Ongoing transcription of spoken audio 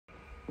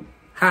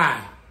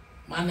Hi,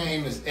 my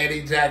name is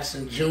Eddie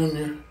Jackson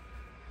Jr.,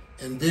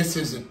 and this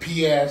is a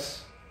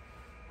PS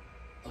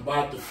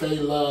about the Faye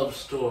Love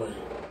story.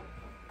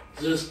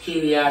 Just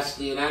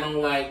curiosity, and I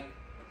don't like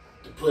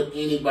to put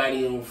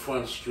anybody on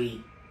Front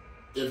Street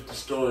if the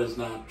story is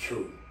not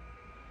true.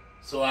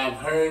 So I've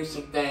heard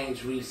some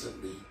things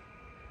recently.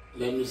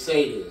 Let me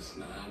say this.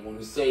 Now, I want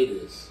to say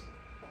this.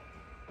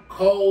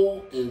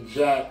 Cole and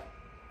Jack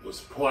was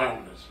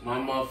partners. My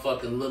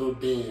motherfucking little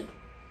den.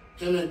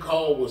 Him and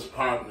Cole was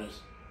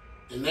partners.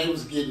 And they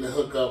was getting the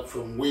hookup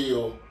from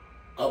Will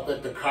up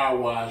at the car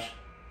wash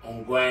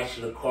on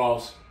Gratiot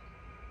across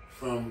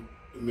from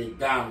the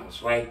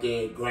McDonald's right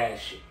there at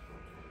Gratiot.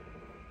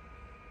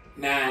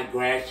 Now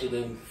Gratiot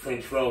and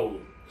French Road.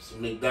 It's a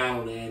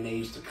McDonald's there, and they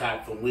used to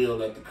cop from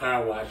Will at the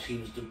car wash. He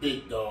was the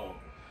big dog.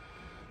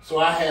 So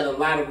I had a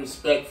lot of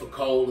respect for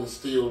Cole and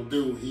still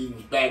do. He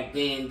was back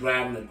then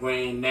driving a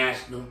Grand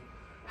National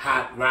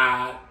hot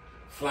rod,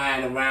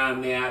 flying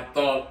around there. I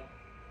thought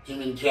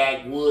him and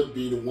Jack would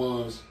be the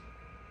ones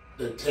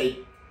that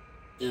take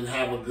and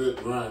have a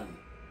good run,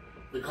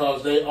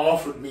 because they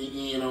offered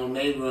me in on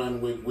their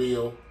run with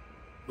Will,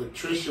 but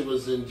Trisha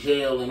was in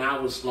jail and I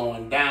was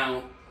slowing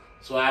down,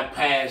 so I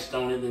passed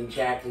on it, and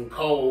Jack and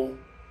Cole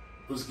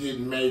was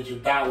getting major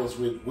dollars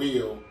with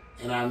Will,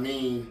 and I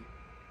mean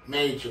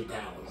major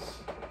dollars.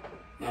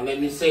 Now let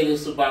me say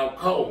this about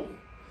Cole.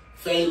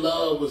 Faye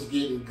Love was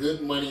getting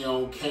good money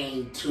on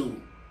Kane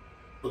too,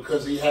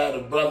 because he had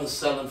a brother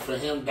selling for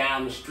him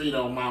down the street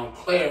on Mount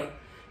Clair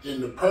in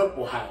the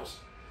Purple House.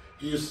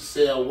 He used to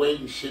sell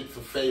weight and shit for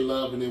Faye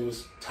Love, and it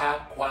was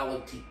top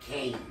quality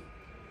cane.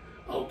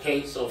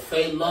 Okay, so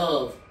Faye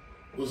Love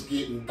was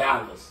getting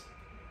dollars.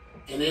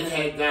 And it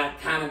had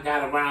kind of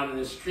got around in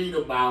the street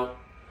about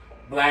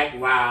Black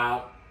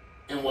Rob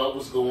and what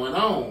was going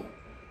on.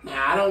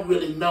 Now, I don't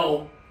really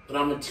know, but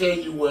I'm going to tell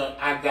you where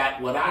I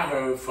got what I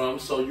heard from,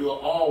 so you'll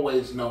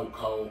always know,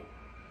 Cole.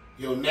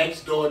 Your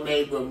next door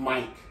neighbor,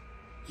 Mike,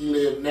 he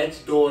lived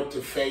next door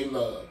to Faye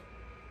Love.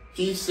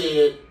 He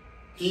said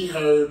he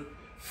heard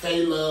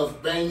Faye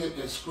Love banging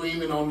and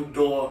screaming on the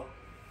door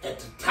at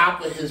the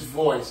top of his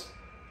voice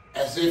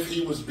as if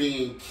he was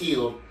being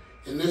killed.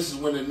 And this is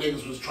when the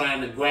niggas was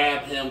trying to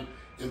grab him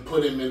and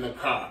put him in the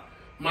car.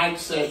 Mike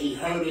said he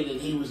heard it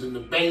and he was in the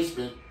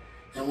basement.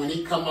 And when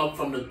he come up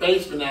from the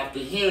basement after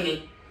hearing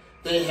it,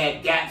 they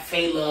had got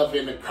Faye Love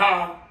in the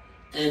car,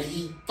 and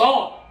he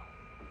thought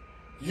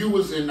you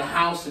was in the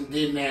house and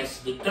didn't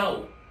answer the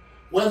door.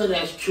 Whether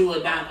that's true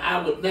or not,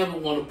 I would never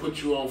want to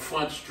put you on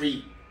Front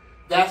Street.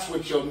 That's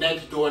what your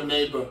next door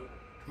neighbor,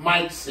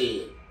 Mike,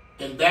 said.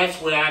 And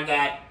that's where I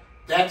got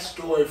that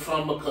story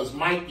from, because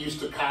Mike used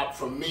to cop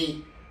from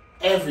me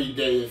every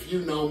day. If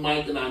you know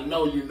Mike, and I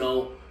know you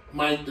know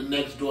Mike, the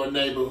next door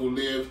neighbor who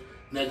lived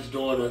next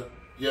door to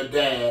your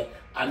dad,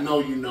 I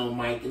know you know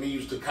Mike, and he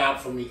used to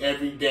cop from me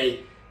every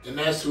day, and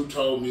that's who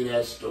told me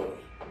that story.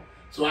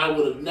 So I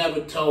would have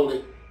never told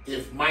it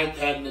if Mike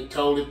hadn't have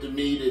told it to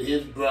me that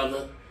his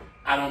brother,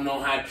 I don't know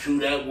how true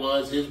that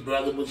was, his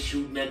brother was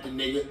shooting at the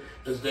nigga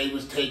as they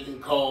was taking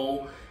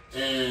Cole,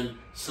 and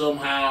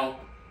somehow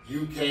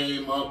you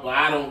came up,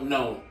 I don't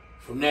know.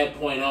 From that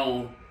point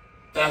on,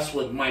 that's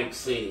what Mike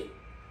said.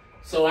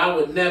 So I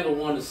would never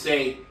want to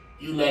say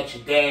you let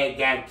your dad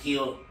got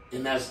killed,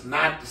 and that's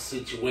not the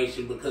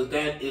situation, because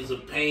that is a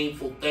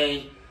painful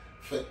thing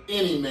for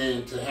any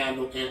man to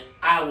handle, and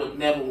I would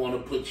never want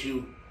to put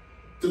you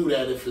through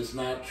that if it's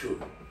not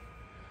true.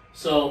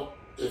 So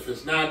if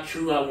it's not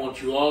true, I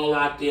want you all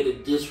out there to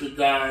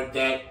disregard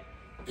that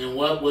and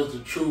what was the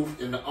truth.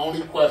 And the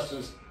only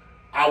questions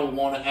I would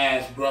want to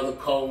ask Brother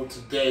Cole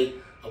today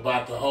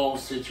about the whole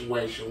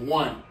situation.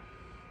 One,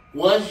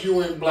 was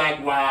you and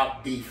Black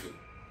Rob beefing?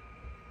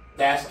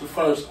 That's the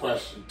first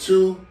question.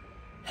 Two,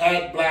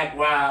 had Black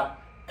Rob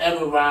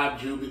ever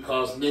robbed you?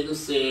 Because niggas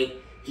said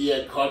he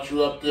had caught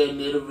you up there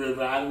near the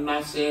river. I'm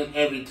not saying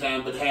every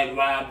time, but had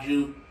robbed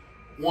you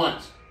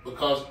once.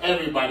 Because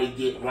everybody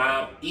get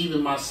robbed.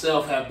 Even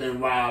myself have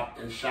been robbed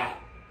and shot.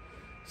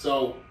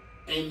 So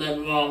ain't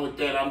nothing wrong with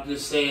that. I'm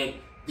just saying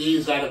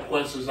these are the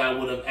questions I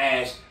would have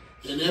asked.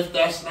 And if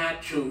that's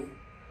not true,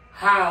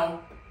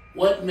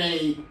 what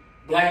made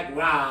Black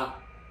Rob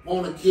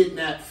want to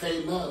kidnap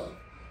Faye Love?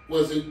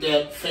 Was it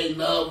that Faye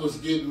Love was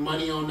getting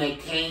money on that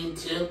cane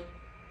tip?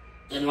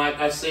 And like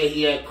I said,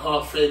 he had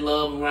caught Faye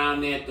Love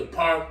around there at the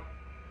park,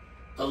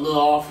 a little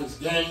off his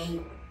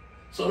game.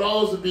 So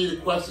those would be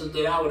the questions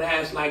that I would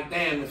ask, like,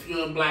 damn, if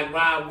you and Black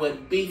Rob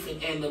wasn't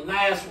beefing. And the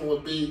last one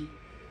would be,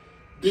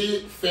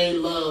 did Faye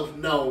Love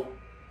know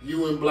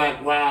you and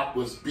Black Rob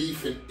was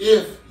beefing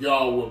if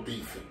y'all were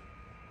beefing?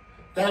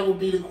 That would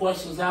be the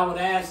questions I would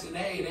ask, and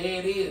hey,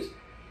 there it is.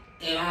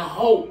 And I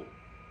hope,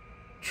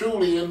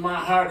 truly in my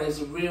heart, as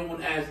a real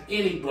one, as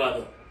any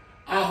brother,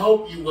 I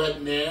hope you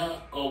wasn't there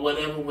or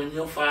whatever when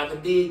your father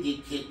did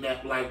get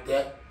kidnapped like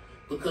that,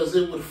 because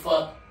it would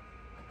fuck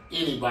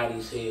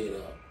anybody's head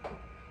up.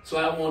 So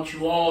I want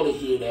you all to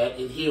hear that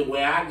and hear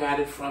where I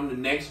got it from. The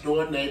next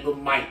door neighbor,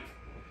 Mike,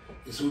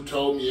 is who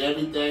told me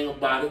everything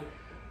about it.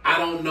 I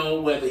don't know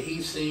whether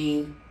he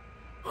seen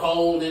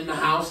Cole in the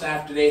house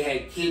after they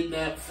had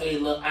kidnapped Faye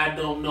Love. I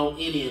don't know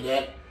any of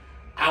that.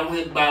 I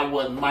went by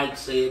what Mike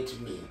said to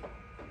me.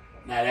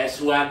 Now, that's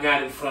who I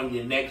got it from,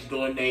 your next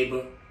door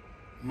neighbor,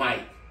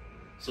 Mike.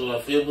 So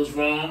if it was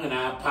wrong, and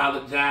I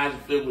apologize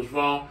if it was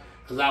wrong,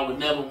 because I would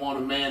never want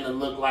a man to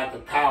look like a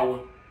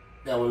coward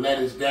that would let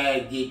his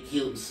dad get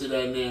killed and sit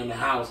down there in the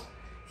house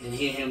and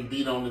hear him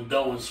beat on the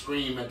door and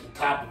scream at the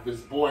top of his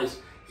voice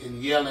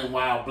and yelling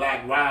while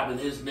Black Rob and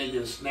his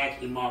niggas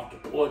snatched him off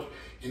the porch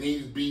and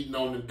he's beating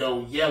on the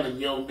door, yelling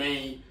your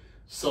name,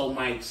 so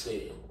Mike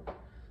said.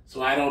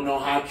 So I don't know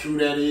how true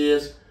that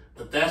is,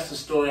 but that's the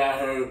story I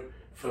heard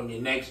from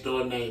your next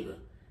door neighbor.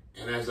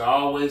 And as I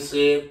always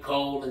said,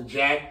 Cole and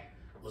Jack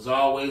was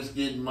always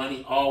getting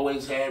money,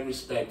 always had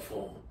respect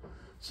for them.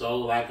 So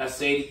like I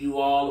say to you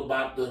all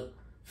about the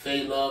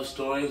Faye Love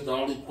stories, the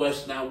only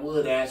question I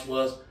would ask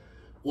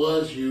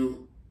was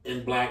you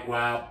and Black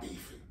Rob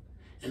beefing?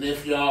 And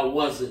if y'all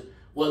wasn't,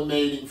 what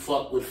made him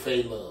fuck with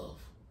Faye Love?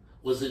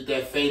 Was it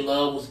that Faye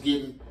Love was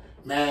getting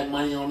mad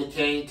money on the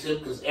cane tip?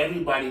 Because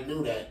everybody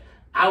knew that.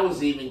 I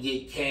was even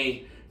getting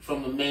cane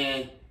from a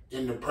man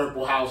in the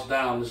purple house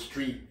down the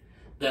street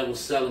that was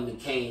selling the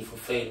cane for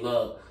Faye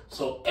Love.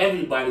 So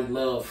everybody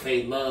loved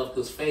Faye Love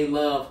because Faye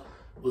Love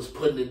was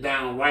putting it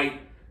down right.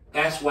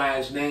 That's why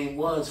his name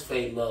was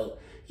Faye Love.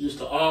 He used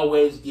to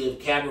always give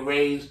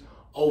cabarets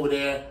over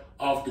there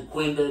off the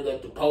Quinda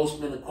at the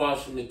Postman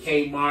across from the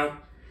Kmart.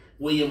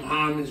 William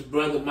Harmon's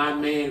brother, my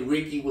man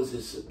Ricky, was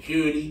his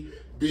security.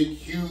 Big,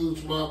 huge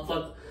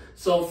motherfucker.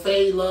 So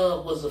Faye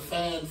Love was a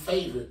fan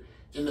favorite.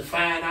 And to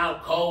find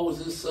out Cole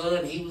was his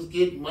son, he was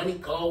getting money,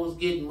 Cole was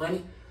getting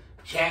money.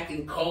 Jack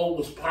and Cole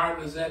was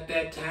partners at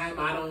that time.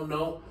 I don't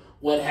know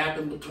what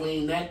happened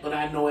between that, but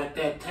I know at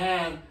that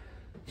time,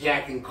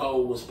 Jack and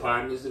Cole was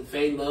partners, and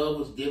Faye Love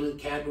was giving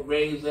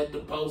cabarets at the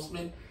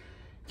Postman.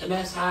 And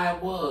that's how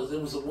it was.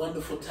 It was a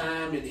wonderful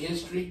time in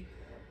history,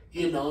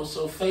 you know.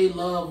 So Faye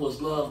Love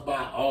was loved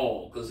by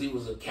all because he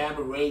was a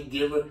cabaret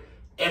giver.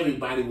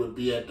 Everybody would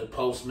be at the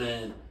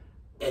Postman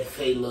at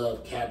Faye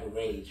Love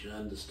cabarets, you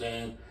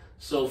understand?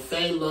 So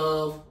Faye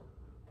Love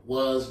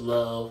was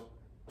loved,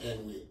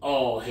 and we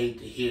all hate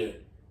to hear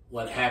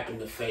what happened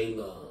to Faye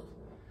Love.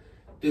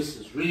 This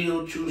is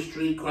real, true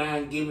street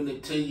crime, giving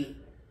it to you.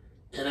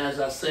 And as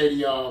I say to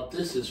y'all,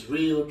 this is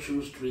real,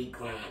 true street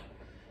crime.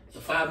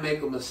 If I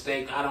make a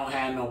mistake, I don't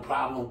have no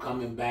problem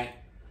coming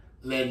back,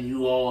 letting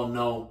you all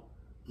know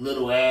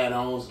little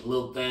add-ons,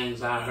 little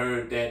things I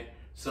heard that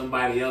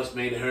somebody else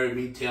may have heard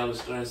me tell the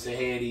story and say,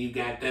 hey, you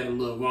got that a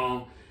little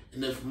wrong.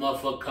 And if a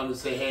motherfucker come and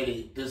say,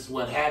 hey, this is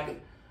what happened,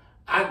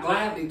 I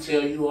gladly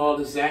tell you all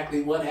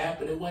exactly what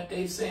happened and what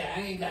they said.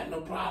 I ain't got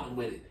no problem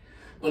with it.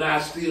 But I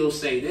still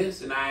say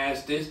this, and I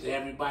ask this to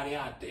everybody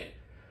out there.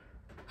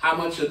 How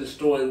much of the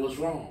story was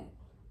wrong?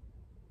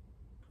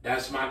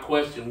 That's my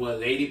question.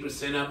 Was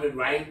 80% of it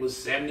right? Was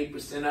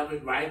 70% of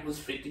it right? Was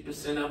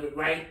 50% of it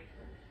right?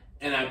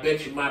 And I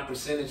bet you my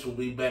percentage will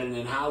be better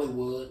than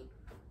Hollywood.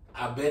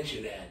 I bet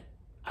you that.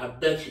 I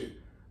bet you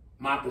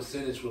my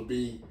percentage will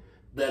be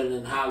better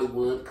than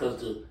Hollywood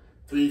because the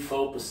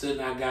 3-4%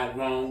 I got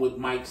wrong what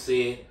Mike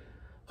said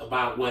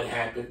about what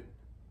happened,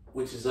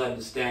 which is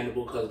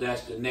understandable because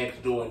that's the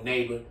next door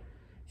neighbor,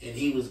 and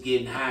he was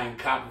getting high and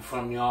copping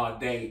from you all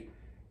day,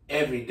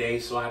 every day,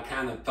 so I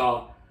kind of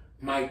thought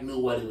Mike knew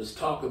what he was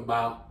talking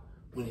about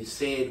when he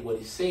said what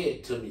he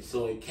said to me.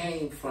 So it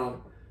came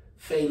from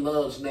Faye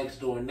Love's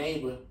next door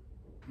neighbor,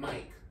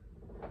 Mike.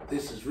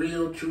 This is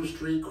real, true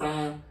street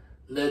crime,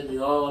 letting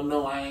you all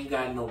know I ain't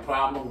got no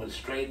problem with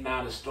straightening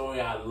out a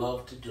story. I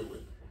love to do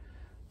it.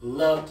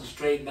 Love to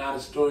straighten out a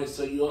story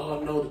so you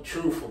all know the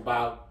truth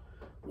about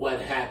what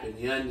happened.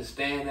 You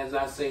understand? As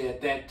I say,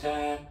 at that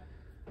time,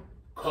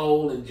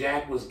 Cole and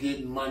Jack was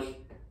getting money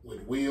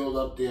with Will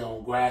up there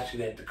on Gratiot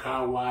at the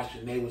car wash,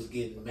 and they was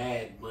getting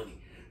mad money.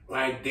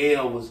 Right,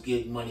 Dale was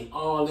getting money.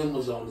 All of them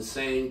was on the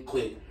same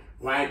clique.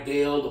 Right,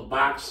 Dale, the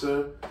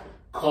boxer,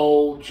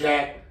 Cole,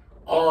 Jack,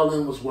 all of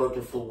them was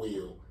working for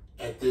Will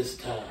at this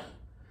time.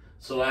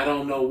 So I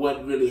don't know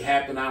what really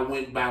happened. I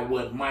went by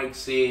what Mike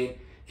said.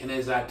 And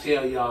as I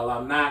tell y'all,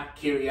 I'm not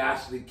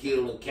curiosity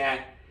kill a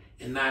cat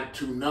and not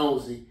too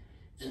nosy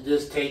and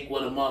just take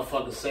what a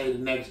motherfucker say to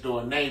next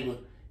door neighbor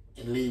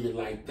and leave it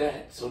like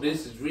that. So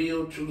this is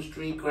real, true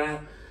street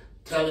crime.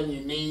 Telling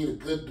you need a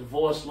good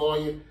divorce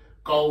lawyer,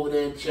 go over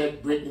there and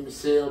check Brittany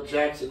Michelle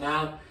Jackson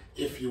out.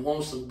 If you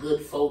want some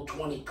good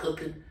 420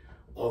 cooking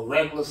or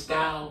regular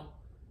style,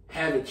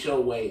 have it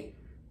your way.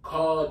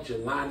 Call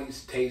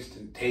Jelani's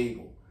Tasting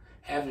Table.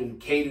 Have him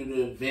cater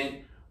the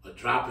event or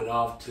drop it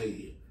off to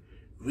you.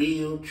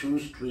 Real, true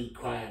street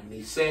crime. And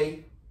he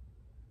say,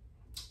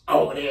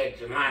 over there at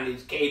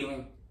Jelani's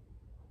Catering,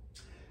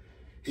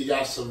 he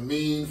got some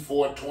mean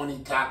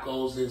 420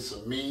 tacos and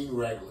some mean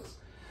regulars.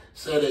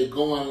 So they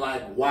going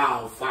like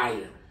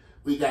wildfire.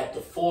 We got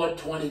the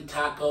 420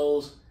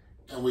 tacos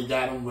and we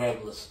got them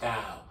regular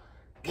style.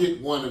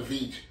 Get one of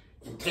each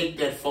and take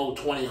that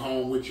 420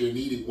 home with you and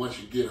eat it once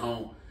you get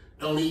home.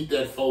 Don't eat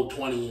that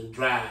 420 and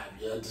drive,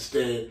 you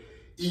understand?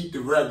 Eat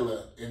the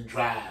regular and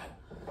drive.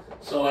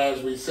 So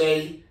as we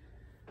say,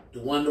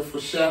 the wonderful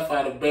chef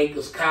out of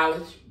Baker's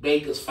College,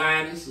 Baker's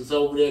Finest, is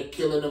over there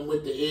killing them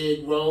with the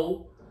egg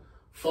roll,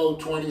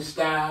 420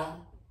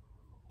 style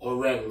or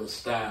regular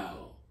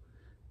style.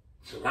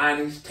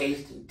 Jelani's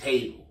Tasting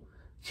Table.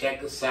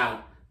 Check us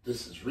out.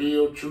 This is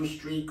real, true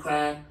street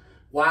crime.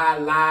 Why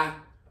lie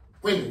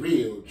when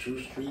real, true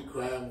street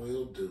crime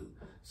will do?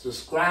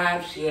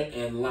 Subscribe, share,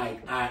 and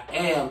like. I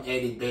am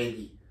Eddie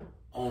Baby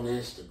on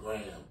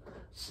Instagram.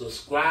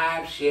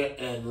 Subscribe, share,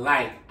 and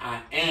like.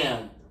 I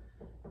am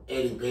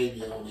Eddie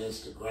Baby on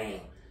Instagram.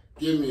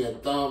 Give me a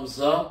thumbs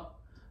up.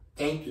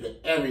 Thank you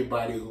to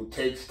everybody who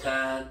takes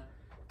time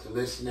to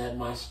listen at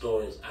my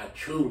stories. I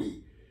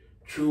truly,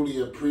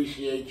 truly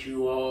appreciate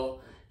you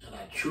all, and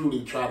I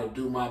truly try to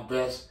do my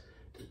best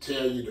to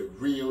tell you the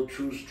real,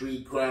 true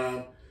street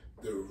crime,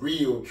 the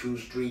real, true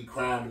street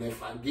crime, and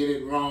if I get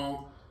it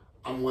wrong,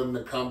 I'm willing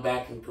to come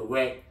back and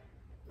correct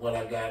what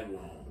I got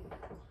wrong.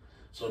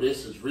 So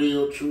this is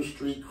real, true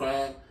street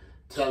crime,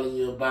 telling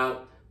you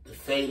about the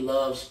Faye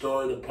love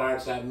story, the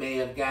parts I may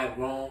have got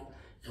wrong,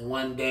 and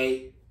one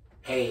day,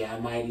 hey, I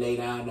might lay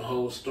down the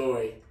whole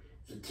story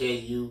and tell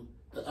you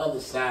the other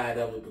side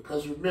of it.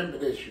 Because remember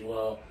this, you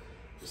all,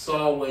 it's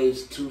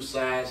always two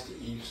sides to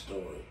each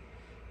story.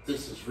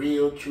 This is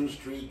real, true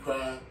street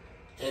crime.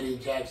 Eddie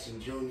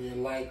Jackson Jr.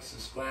 Like,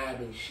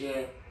 subscribe, and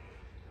share.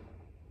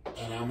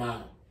 And I'm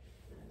out.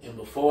 And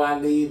before I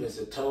leave, as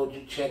I told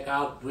you, check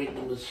out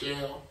Brittany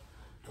Michelle,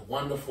 the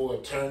wonderful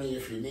attorney.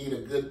 If you need a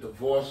good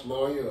divorce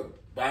lawyer or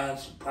buying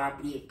some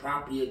property, a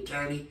property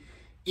attorney,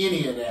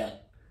 any of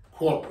that,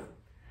 corporate,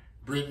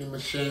 Brittany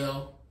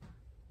Michelle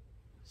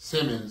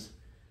Simmons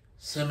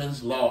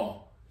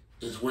Law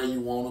is where you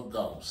want to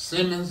go.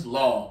 Simmons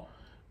Law,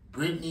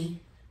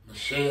 Brittany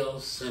Michelle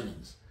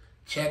Simmons.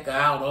 Check her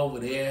out over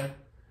there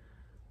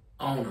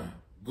on her.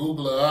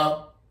 Google her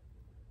up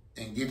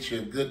and get you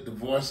a good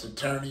divorce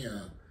attorney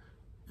or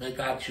make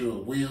out you a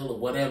will or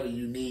whatever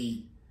you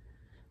need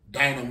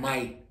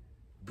Dynamite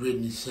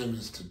Brittany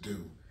Simmons to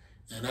do.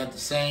 And at the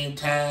same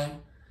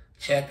time,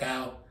 check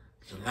out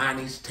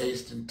Jelani's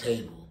Tasting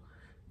Table.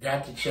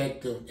 Got to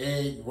check them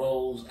egg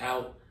rolls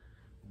out.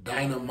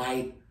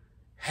 Dynamite,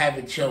 have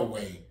it your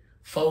way.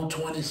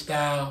 420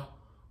 style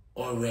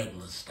or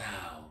regular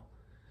style.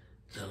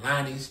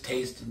 Jelani's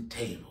Tasting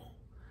Table.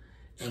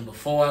 And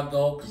before I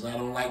go, because I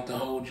don't like to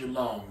hold you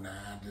long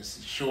now, this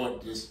is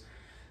short, just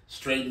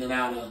straightening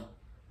out a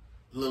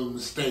little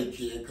mistake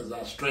here, because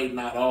I straighten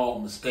out all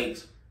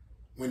mistakes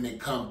when they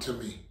come to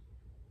me.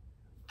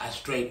 I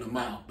straighten them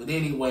out. But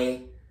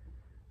anyway,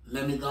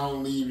 let me go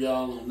and leave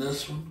y'all on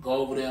this one. Go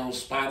over there on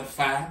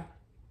Spotify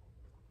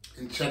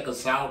and check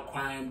us out,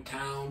 Crime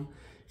Town.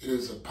 It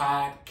is a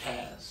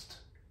podcast.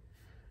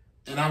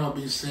 And I'm going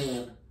to be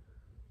seeing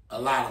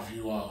a lot of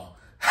you all.